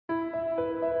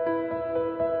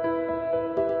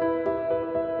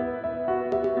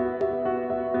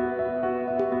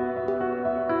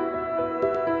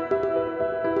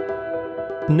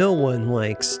No one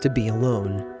likes to be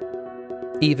alone.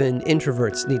 Even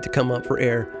introverts need to come up for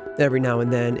air every now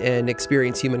and then and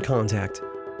experience human contact.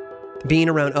 Being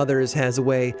around others has a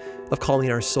way of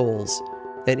calming our souls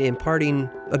and imparting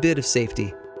a bit of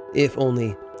safety, if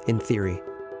only in theory.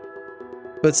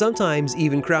 But sometimes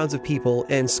even crowds of people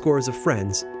and scores of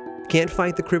friends can't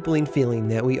fight the crippling feeling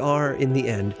that we are, in the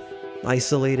end,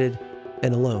 isolated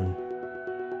and alone.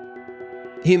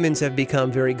 Humans have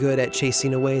become very good at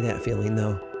chasing away that feeling,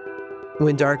 though.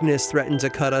 When darkness threatened to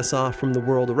cut us off from the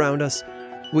world around us,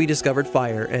 we discovered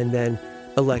fire and then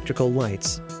electrical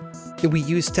lights. We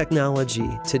use technology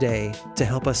today to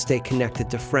help us stay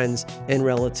connected to friends and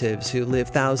relatives who live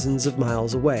thousands of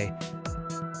miles away.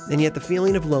 And yet the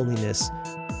feeling of loneliness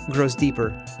grows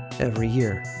deeper every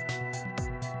year.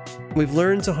 We've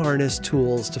learned to harness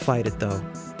tools to fight it, though.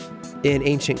 In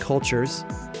ancient cultures,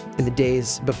 in the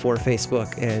days before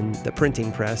Facebook and the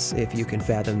printing press, if you can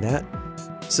fathom that,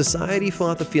 society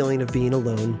fought the feeling of being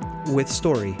alone with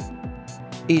story.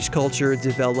 Each culture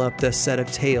developed a set of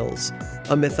tales,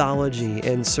 a mythology,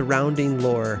 and surrounding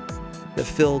lore that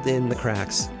filled in the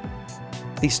cracks.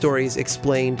 These stories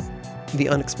explained the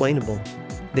unexplainable.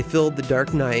 They filled the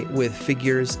dark night with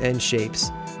figures and shapes,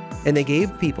 and they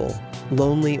gave people,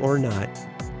 lonely or not,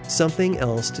 something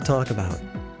else to talk about,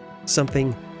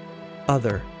 something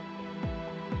other.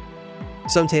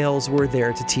 Some tales were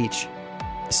there to teach.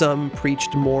 Some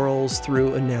preached morals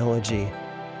through analogy.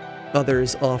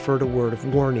 Others offered a word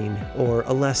of warning or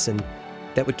a lesson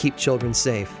that would keep children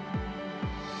safe.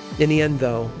 In the end,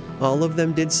 though, all of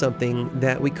them did something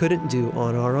that we couldn't do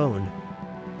on our own.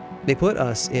 They put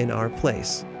us in our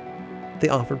place. They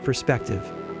offered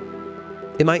perspective.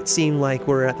 It might seem like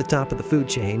we're at the top of the food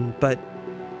chain, but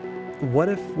what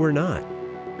if we're not?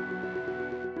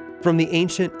 From the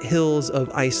ancient hills of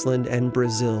Iceland and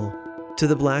Brazil to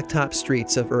the blacktop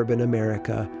streets of urban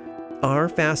America, our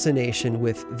fascination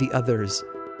with the others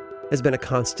has been a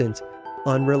constant,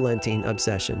 unrelenting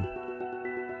obsession.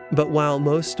 But while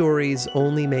most stories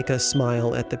only make us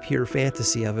smile at the pure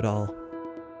fantasy of it all,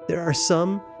 there are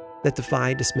some that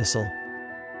defy dismissal.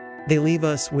 They leave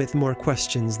us with more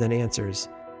questions than answers,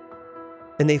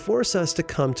 and they force us to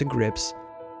come to grips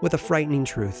with a frightening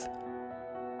truth.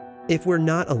 If we're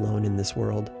not alone in this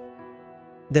world,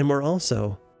 then we're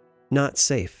also not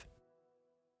safe.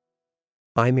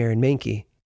 I'm Aaron Mahnke,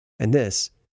 and this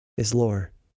is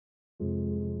Lore.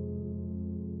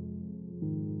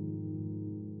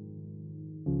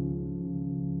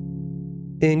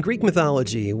 In Greek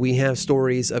mythology, we have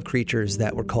stories of creatures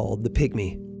that were called the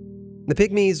Pygmy. The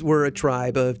Pygmies were a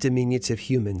tribe of diminutive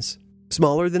humans,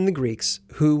 smaller than the Greeks,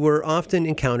 who were often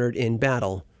encountered in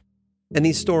battle. And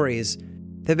these stories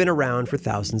have been around for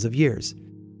thousands of years.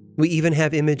 We even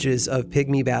have images of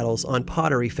Pygmy battles on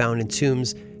pottery found in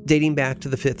tombs dating back to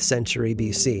the 5th century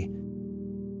BC.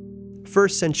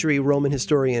 1st century Roman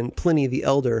historian Pliny the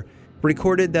Elder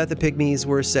recorded that the Pygmies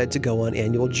were said to go on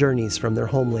annual journeys from their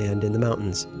homeland in the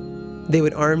mountains. They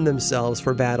would arm themselves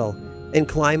for battle and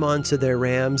climb onto their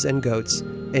rams and goats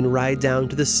and ride down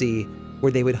to the sea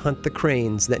where they would hunt the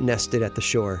cranes that nested at the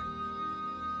shore.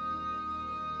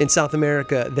 In South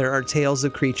America, there are tales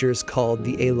of creatures called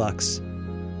the Alux.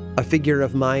 A figure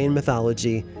of Mayan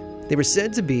mythology, they were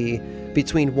said to be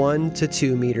between 1 to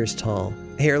 2 meters tall,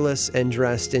 hairless and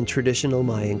dressed in traditional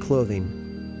Mayan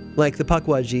clothing. Like the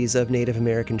Pukwudgies of Native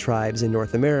American tribes in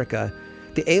North America,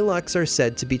 the Alux are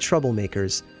said to be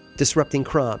troublemakers, disrupting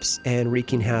crops and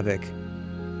wreaking havoc.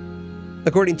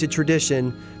 According to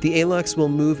tradition, the Alux will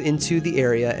move into the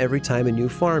area every time a new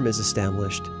farm is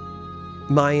established.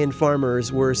 Mayan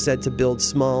farmers were said to build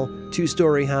small,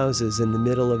 2-story houses in the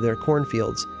middle of their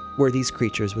cornfields where these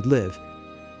creatures would live.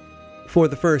 For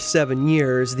the first 7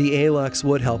 years, the Alux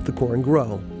would help the corn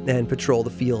grow and patrol the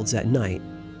fields at night.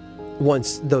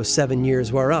 Once those 7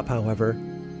 years were up, however,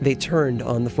 they turned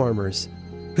on the farmers,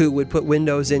 who would put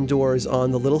windows and doors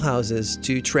on the little houses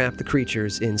to trap the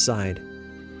creatures inside.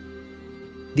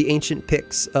 The ancient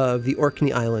Picts of the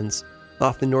Orkney Islands,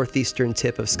 off the northeastern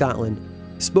tip of Scotland,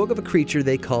 spoke of a creature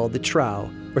they called the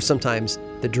Trow, or sometimes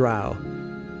the Drow.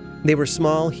 They were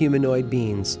small humanoid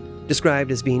beings,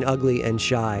 described as being ugly and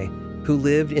shy, who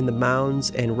lived in the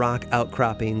mounds and rock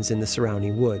outcroppings in the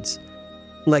surrounding woods.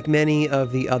 Like many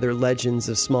of the other legends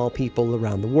of small people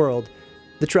around the world,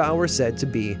 the Trow were said to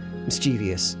be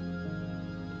mischievous.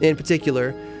 In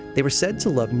particular, they were said to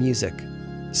love music.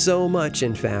 So much,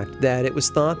 in fact, that it was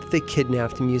thought that they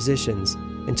kidnapped musicians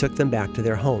and took them back to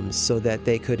their homes so that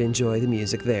they could enjoy the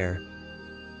music there.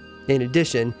 In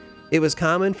addition, it was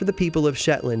common for the people of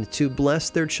Shetland to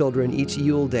bless their children each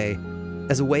Yule Day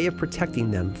as a way of protecting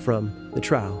them from the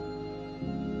Trow.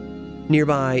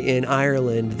 Nearby in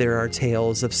Ireland, there are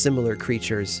tales of similar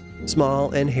creatures,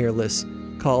 small and hairless,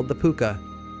 called the puka.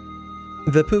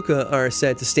 The puka are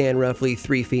said to stand roughly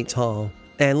 3 feet tall,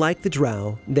 and like the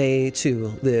drow, they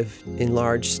too live in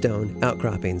large stone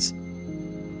outcroppings.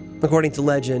 According to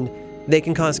legend, they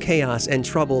can cause chaos and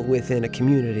trouble within a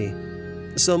community,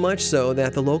 so much so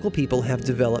that the local people have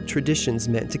developed traditions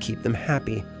meant to keep them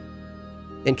happy.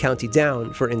 In County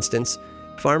Down, for instance,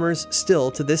 farmers still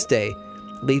to this day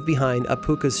leave behind a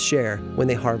puka's share when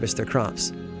they harvest their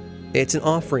crops. It's an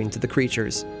offering to the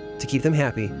creatures to keep them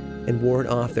happy and ward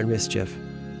off their mischief.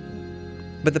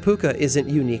 But the puka isn't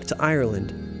unique to Ireland.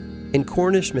 In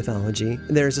Cornish mythology,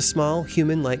 there's a small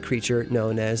human-like creature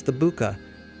known as the buka,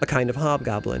 a kind of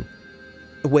hobgoblin.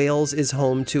 Wales is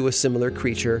home to a similar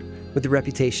creature with a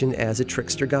reputation as a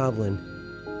trickster goblin.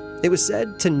 It was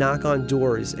said to knock on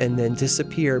doors and then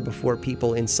disappear before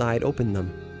people inside opened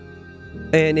them.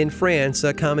 And in France,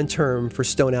 a common term for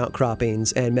stone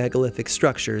outcroppings and megalithic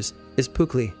structures is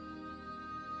pukli.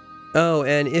 Oh,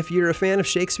 and if you're a fan of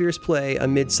Shakespeare's play A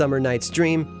Midsummer Night's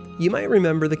Dream, you might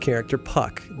remember the character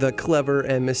Puck, the clever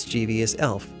and mischievous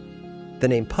elf. The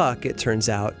name Puck, it turns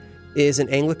out, is an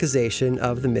anglicization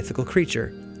of the mythical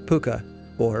creature, puka,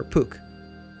 or puk.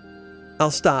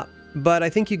 I'll stop, but I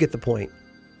think you get the point.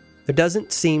 There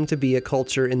doesn't seem to be a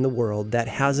culture in the world that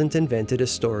hasn't invented a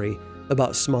story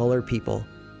about smaller people,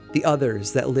 the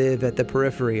others that live at the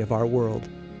periphery of our world.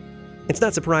 It's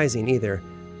not surprising either.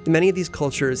 Many of these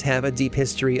cultures have a deep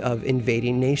history of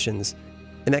invading nations,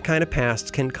 and that kind of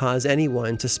past can cause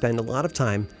anyone to spend a lot of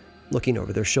time looking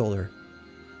over their shoulder.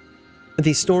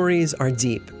 These stories are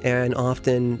deep and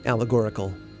often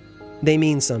allegorical. They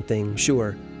mean something,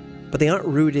 sure, but they aren't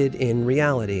rooted in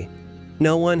reality.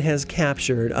 No one has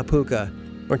captured a puka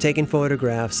or taken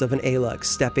photographs of an Alux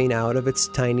stepping out of its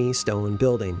tiny stone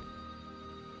building.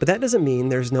 But that doesn't mean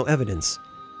there's no evidence.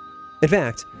 In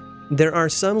fact, there are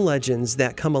some legends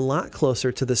that come a lot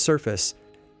closer to the surface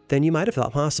than you might have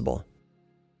thought possible.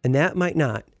 And that might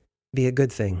not be a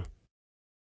good thing.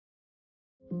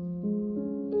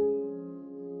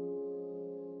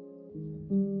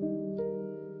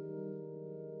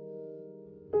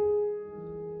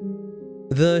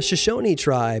 The Shoshone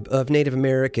tribe of Native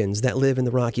Americans that live in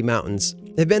the Rocky Mountains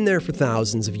have been there for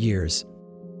thousands of years.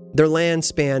 Their land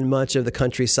spanned much of the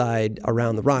countryside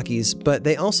around the Rockies, but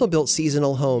they also built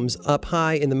seasonal homes up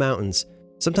high in the mountains,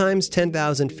 sometimes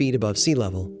 10,000 feet above sea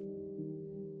level.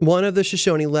 One of the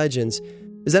Shoshone legends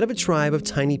is that of a tribe of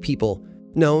tiny people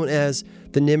known as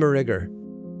the Nimmerigger.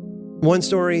 One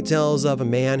story tells of a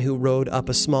man who rode up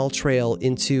a small trail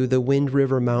into the Wind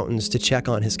River Mountains to check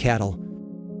on his cattle.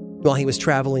 While he was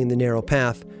traveling the narrow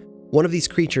path, one of these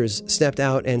creatures stepped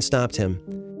out and stopped him.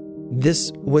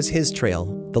 This was his trail,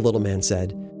 the little man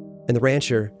said, and the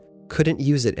rancher couldn't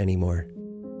use it anymore.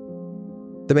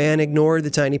 The man ignored the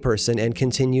tiny person and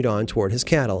continued on toward his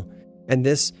cattle, and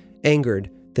this angered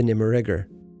the Nimmerigger.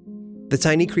 The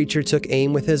tiny creature took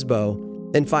aim with his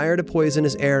bow and fired a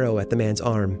poisonous arrow at the man's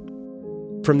arm.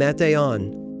 From that day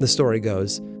on, the story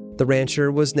goes, the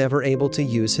rancher was never able to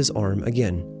use his arm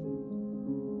again.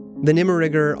 The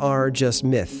Nimmerigger are just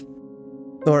myth,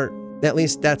 or at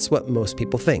least that's what most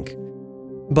people think.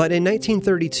 But in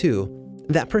 1932,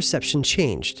 that perception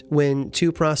changed when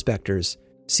two prospectors,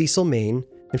 Cecil Main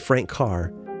and Frank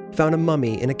Carr, found a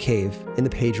mummy in a cave in the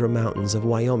Pedro Mountains of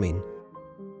Wyoming.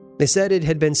 They said it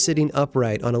had been sitting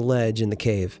upright on a ledge in the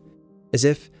cave, as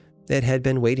if it had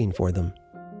been waiting for them.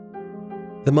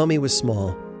 The mummy was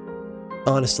small.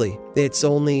 Honestly, it's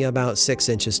only about 6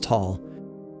 inches tall,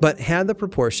 but had the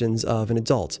proportions of an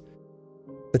adult.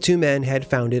 The two men had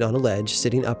found it on a ledge,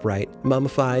 sitting upright,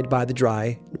 mummified by the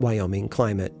dry Wyoming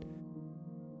climate.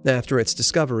 After its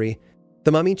discovery,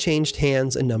 the mummy changed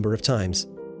hands a number of times.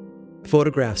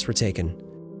 Photographs were taken,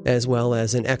 as well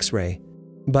as an X-ray,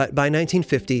 but by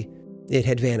 1950, it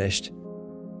had vanished,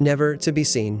 never to be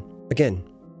seen again.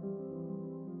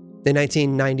 In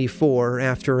 1994,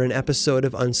 after an episode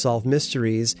of Unsolved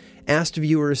Mysteries asked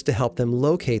viewers to help them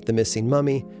locate the missing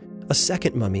mummy, a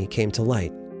second mummy came to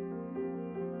light.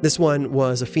 This one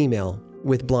was a female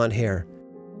with blonde hair,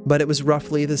 but it was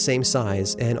roughly the same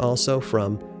size and also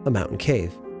from a mountain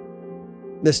cave.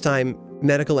 This time,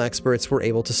 medical experts were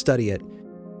able to study it,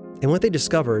 and what they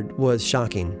discovered was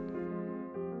shocking.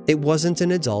 It wasn't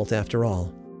an adult after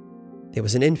all. It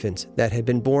was an infant that had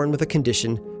been born with a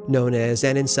condition known as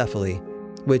anencephaly,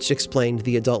 which explained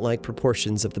the adult-like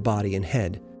proportions of the body and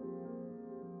head.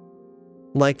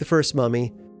 Like the first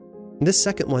mummy, this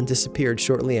second one disappeared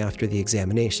shortly after the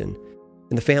examination,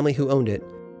 and the family who owned it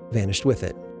vanished with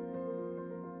it.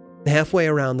 Halfway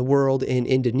around the world in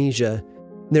Indonesia,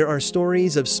 there are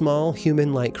stories of small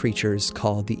human-like creatures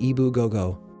called the Ibu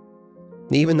Gogo.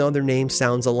 Even though their name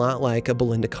sounds a lot like a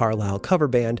Belinda Carlisle cover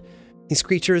band, these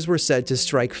creatures were said to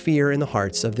strike fear in the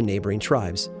hearts of the neighboring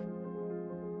tribes.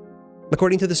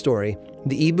 According to the story,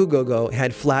 the Ibu Gogo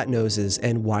had flat noses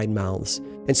and wide mouths,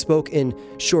 and spoke in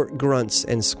short grunts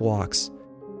and squawks.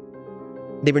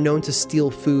 They were known to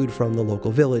steal food from the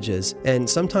local villages, and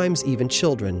sometimes even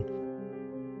children.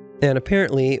 And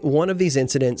apparently, one of these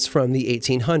incidents from the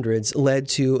 1800s led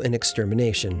to an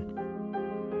extermination.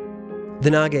 The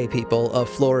Nage people of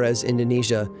Flores,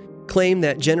 Indonesia, claim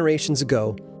that generations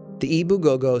ago, the Ibu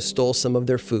Gogo stole some of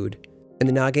their food, and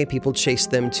the Nage people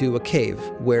chased them to a cave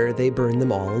where they burned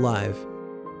them all alive.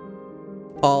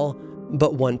 All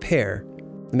but one pair,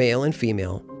 male and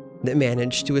female, that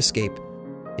managed to escape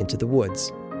into the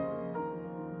woods.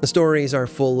 The stories are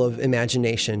full of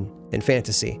imagination and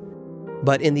fantasy,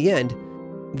 but in the end,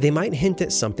 they might hint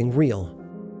at something real.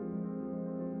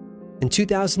 In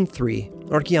 2003,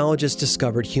 archaeologists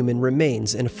discovered human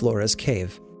remains in a Flores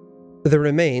cave. The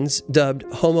remains, dubbed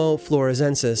Homo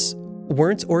floresensis,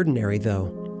 weren't ordinary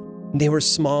though. They were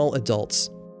small adults,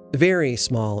 very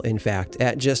small in fact,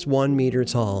 at just 1 meter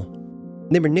tall.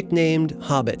 They were nicknamed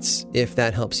hobbits, if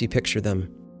that helps you picture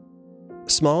them.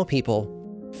 Small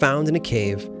people found in a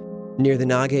cave near the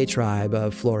Nage tribe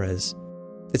of Flores.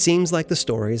 It seems like the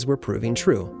stories were proving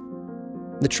true.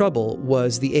 The trouble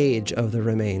was the age of the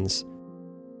remains.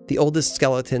 The oldest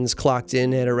skeletons clocked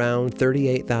in at around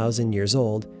 38,000 years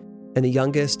old, and the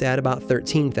youngest at about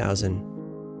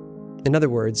 13,000. In other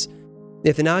words,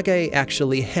 if the Nage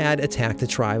actually had attacked a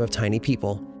tribe of tiny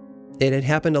people, it had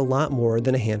happened a lot more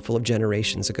than a handful of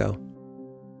generations ago.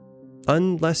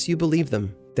 Unless you believe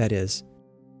them, that is.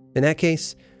 In that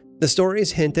case, the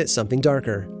stories hint at something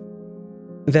darker.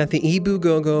 That the Ibu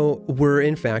Gogo were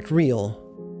in fact real,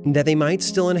 that they might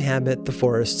still inhabit the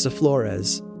forests of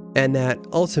Flores, and that,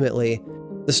 ultimately,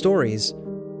 the stories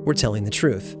were telling the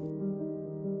truth.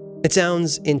 It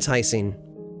sounds enticing.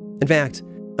 In fact,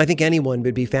 I think anyone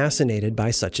would be fascinated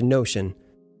by such a notion.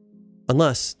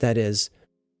 Unless, that is,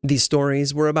 these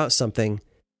stories were about something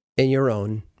in your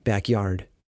own backyard.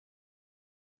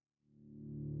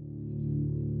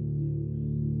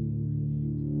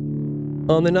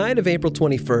 On the night of April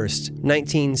 21st,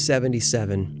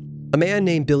 1977, a man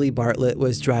named Billy Bartlett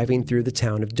was driving through the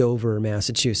town of Dover,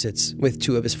 Massachusetts, with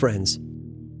two of his friends.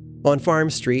 On Farm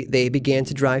Street, they began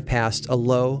to drive past a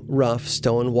low, rough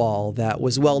stone wall that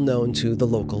was well known to the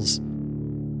locals.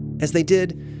 As they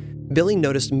did, Billy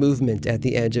noticed movement at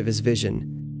the edge of his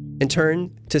vision and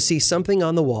turned to see something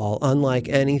on the wall unlike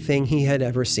anything he had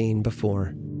ever seen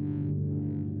before.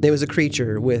 It was a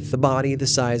creature with a body the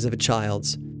size of a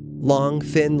child's, long,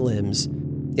 thin limbs,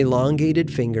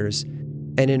 elongated fingers,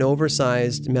 and an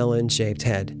oversized melon-shaped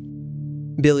head.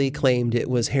 Billy claimed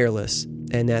it was hairless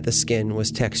and that the skin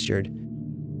was textured.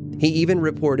 He even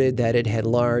reported that it had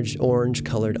large,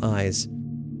 orange-colored eyes.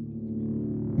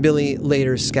 Billy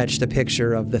later sketched a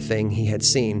picture of the thing he had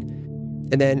seen,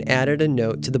 and then added a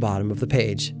note to the bottom of the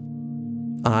page.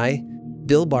 I,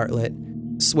 Bill Bartlett,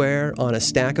 swear on a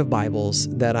stack of Bibles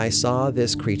that I saw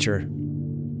this creature.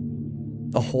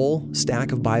 A whole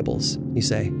stack of Bibles, you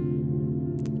say?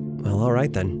 Well, all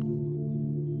right then.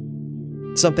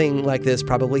 Something like this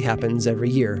probably happens every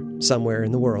year, somewhere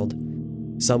in the world.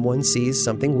 Someone sees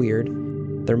something weird,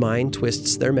 their mind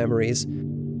twists their memories,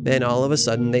 and all of a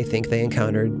sudden they think they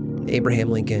encountered Abraham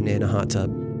Lincoln in a hot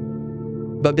tub.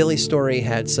 But Billy's story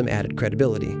had some added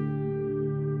credibility.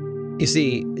 You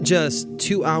see, just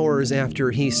 2 hours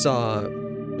after he saw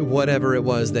whatever it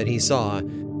was that he saw,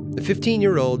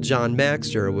 15-year-old John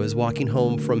Baxter was walking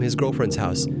home from his girlfriend's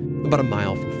house, about a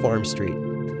mile from Farm Street.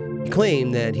 He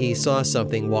claimed that he saw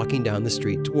something walking down the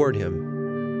street toward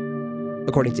him.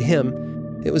 According to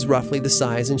him, it was roughly the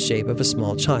size and shape of a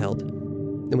small child.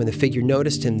 And when the figure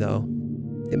noticed him, though,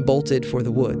 it bolted for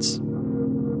the woods.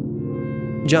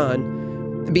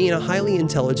 John, being a highly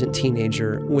intelligent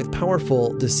teenager with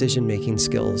powerful decision-making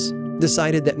skills,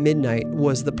 decided that midnight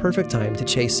was the perfect time to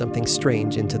chase something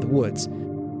strange into the woods.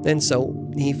 And so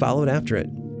he followed after it.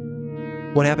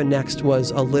 What happened next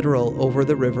was a literal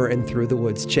over-the-river and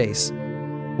through-the-woods chase.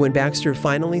 When Baxter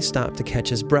finally stopped to catch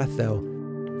his breath, though,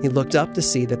 he looked up to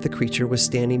see that the creature was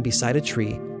standing beside a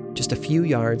tree just a few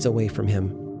yards away from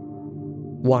him,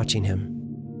 watching him.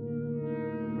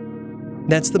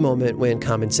 That's the moment when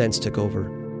common sense took over,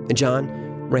 and John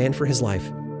ran for his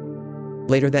life.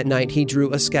 Later that night, he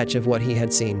drew a sketch of what he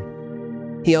had seen.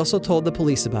 He also told the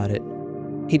police about it.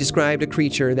 He described a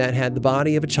creature that had the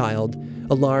body of a child,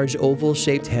 a large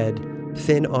oval-shaped head,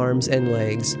 thin arms and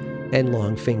legs, and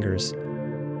long fingers.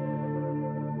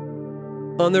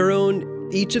 On their own,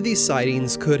 each of these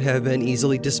sightings could have been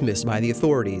easily dismissed by the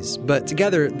authorities, but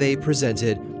together they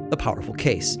presented a powerful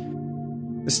case.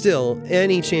 Still,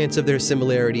 any chance of their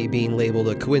similarity being labeled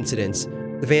a coincidence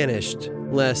vanished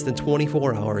less than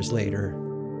 24 hours later.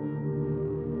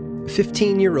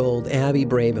 15-year-old Abby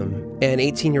Brabham and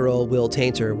 18-year-old Will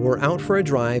Tainter were out for a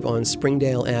drive on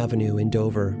Springdale Avenue in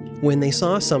Dover when they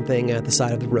saw something at the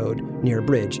side of the road near a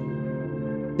bridge.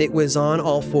 It was on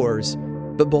all fours,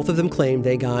 but both of them claimed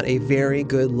they got a very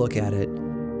good look at it,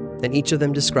 and each of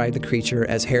them described the creature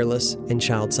as hairless and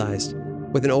child-sized,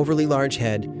 with an overly large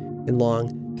head and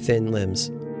long, thin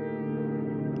limbs.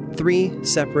 3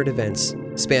 separate events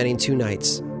spanning 2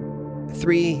 nights.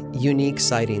 3 unique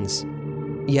sightings,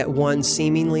 yet one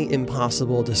seemingly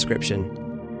impossible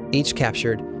description, each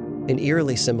captured in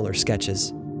eerily similar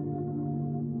sketches.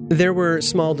 There were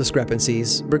small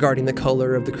discrepancies regarding the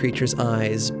color of the creature's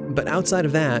eyes, but outside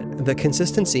of that, the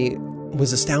consistency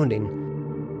was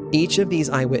astounding. Each of these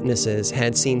eyewitnesses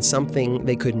had seen something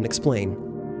they couldn't explain,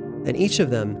 and each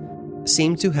of them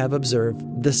seemed to have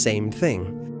observed the same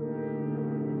thing.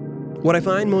 What I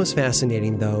find most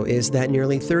fascinating, though, is that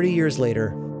nearly 30 years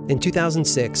later, in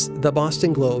 2006, the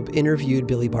Boston Globe interviewed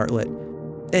Billy Bartlett,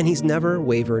 and he's never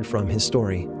wavered from his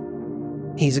story.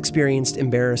 He's experienced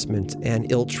embarrassment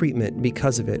and ill treatment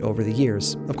because of it over the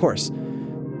years, of course.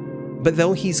 But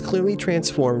though he's clearly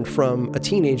transformed from a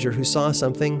teenager who saw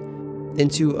something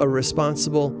into a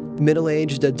responsible,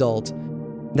 middle-aged adult,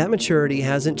 that maturity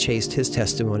hasn't chased his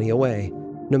testimony away,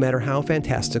 no matter how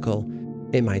fantastical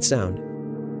it might sound.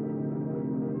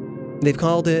 They've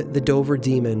called it the Dover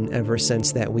Demon ever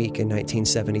since that week in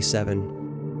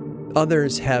 1977.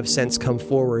 Others have since come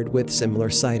forward with similar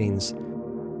sightings.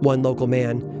 One local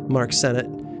man, Mark Sennett,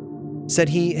 said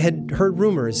he had heard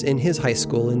rumors in his high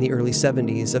school in the early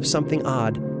 70s of something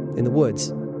odd in the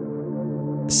woods.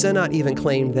 Sennett even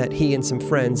claimed that he and some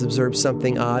friends observed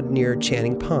something odd near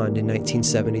Channing Pond in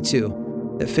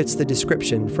 1972 that fits the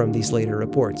description from these later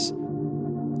reports.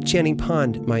 Channing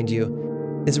Pond, mind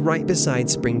you, is right beside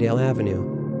Springdale Avenue,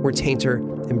 where Tainter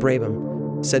and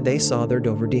Brabham said they saw their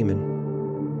Dover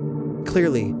Demon.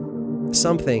 Clearly,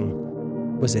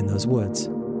 something was in those woods.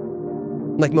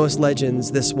 Like most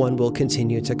legends, this one will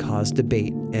continue to cause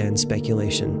debate and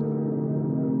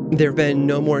speculation. There have been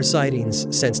no more sightings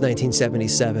since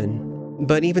 1977,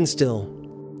 but even still,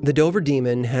 the Dover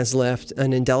Demon has left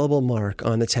an indelible mark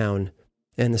on the town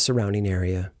and the surrounding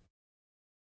area.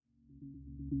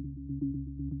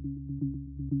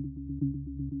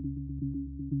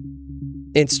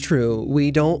 It's true, we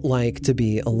don't like to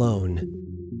be alone.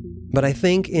 But I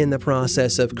think in the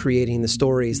process of creating the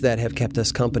stories that have kept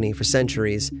us company for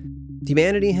centuries,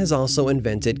 humanity has also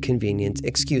invented convenient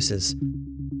excuses.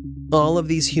 All of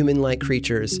these human-like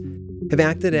creatures have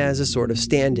acted as a sort of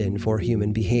stand-in for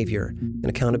human behavior and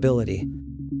accountability.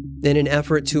 In an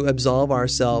effort to absolve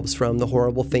ourselves from the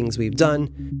horrible things we've done,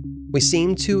 we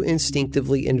seem to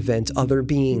instinctively invent other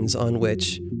beings on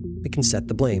which we can set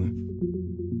the blame.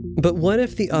 But what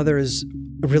if the others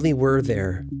really were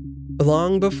there,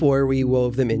 long before we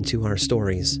wove them into our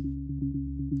stories?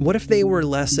 What if they were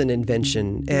less an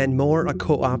invention and more a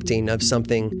co-opting of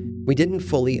something we didn't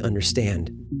fully understand?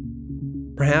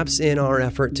 Perhaps in our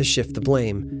effort to shift the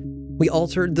blame, we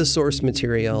altered the source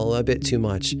material a bit too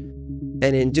much,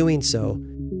 and in doing so,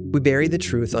 we buried the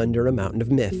truth under a mountain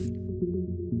of myth.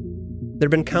 There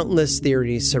have been countless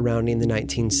theories surrounding the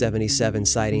 1977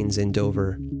 sightings in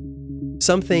Dover.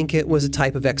 Some think it was a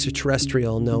type of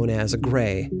extraterrestrial known as a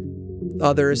gray.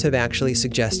 Others have actually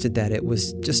suggested that it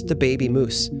was just a baby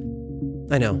moose.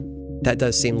 I know, that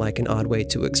does seem like an odd way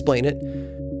to explain it.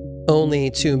 Only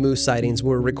 2 moose sightings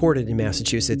were recorded in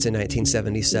Massachusetts in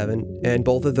 1977, and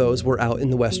both of those were out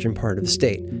in the western part of the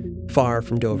state, far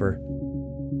from Dover.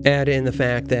 Add in the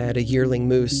fact that a yearling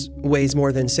moose weighs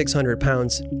more than 600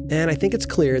 pounds, and I think it's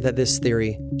clear that this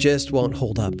theory just won't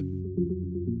hold up.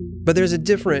 But there's a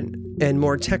different and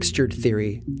more textured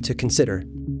theory to consider.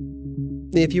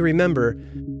 If you remember,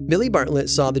 Billy Bartlett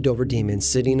saw the Dover Demon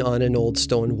sitting on an old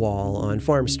stone wall on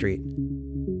Farm Street.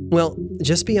 Well,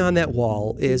 just beyond that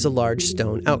wall is a large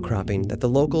stone outcropping that the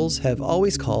locals have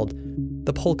always called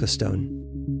the Polka Stone.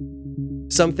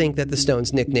 Some think that the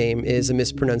stone's nickname is a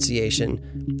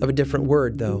mispronunciation of a different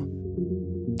word, though.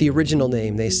 The original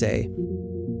name, they say,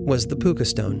 was the Puka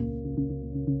Stone.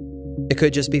 It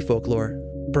could just be folklore,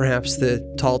 perhaps the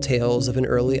tall tales of an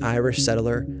early Irish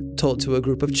settler told to a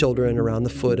group of children around the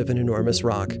foot of an enormous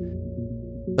rock.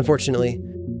 Unfortunately,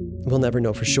 we'll never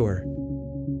know for sure.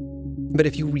 But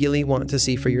if you really want to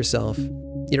see for yourself,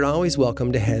 you're always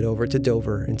welcome to head over to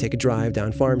Dover and take a drive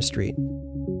down Farm Street.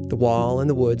 The wall and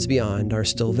the woods beyond are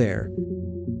still there,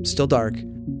 still dark,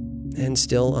 and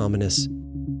still ominous.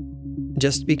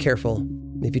 Just be careful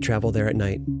if you travel there at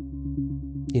night.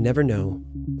 You never know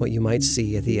what you might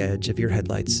see at the edge of your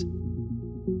headlights.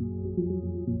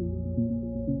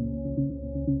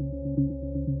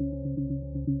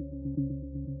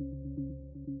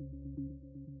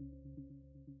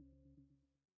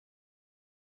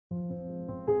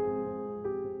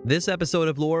 This episode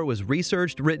of Lore was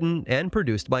researched, written, and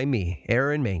produced by me,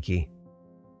 Aaron Mahnke.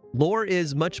 Lore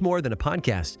is much more than a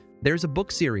podcast. There's a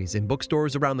book series in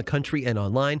bookstores around the country and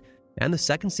online, and the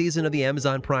second season of the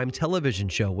Amazon Prime television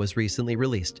show was recently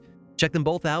released. Check them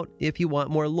both out if you want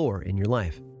more lore in your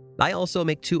life. I also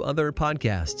make 2 other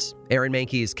podcasts, Aaron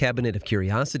Mahnke's Cabinet of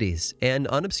Curiosities and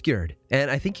Unobscured, and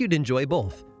I think you'd enjoy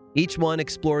both. Each one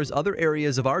explores other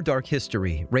areas of our dark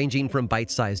history, ranging from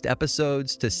bite-sized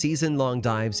episodes to season-long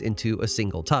dives into a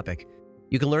single topic.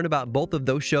 You can learn about both of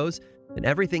those shows and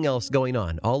everything else going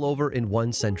on all over in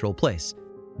one central place,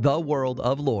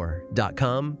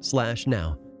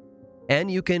 theworldoflore.com/now. And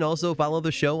you can also follow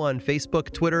the show on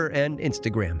Facebook, Twitter, and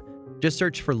Instagram. Just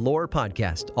search for Lore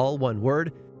Podcast, all one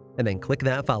word, and then click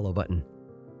that follow button.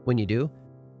 When you do,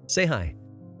 say hi.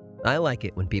 I like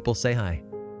it when people say hi.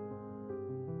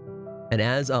 And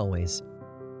as always,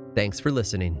 thanks for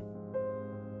listening.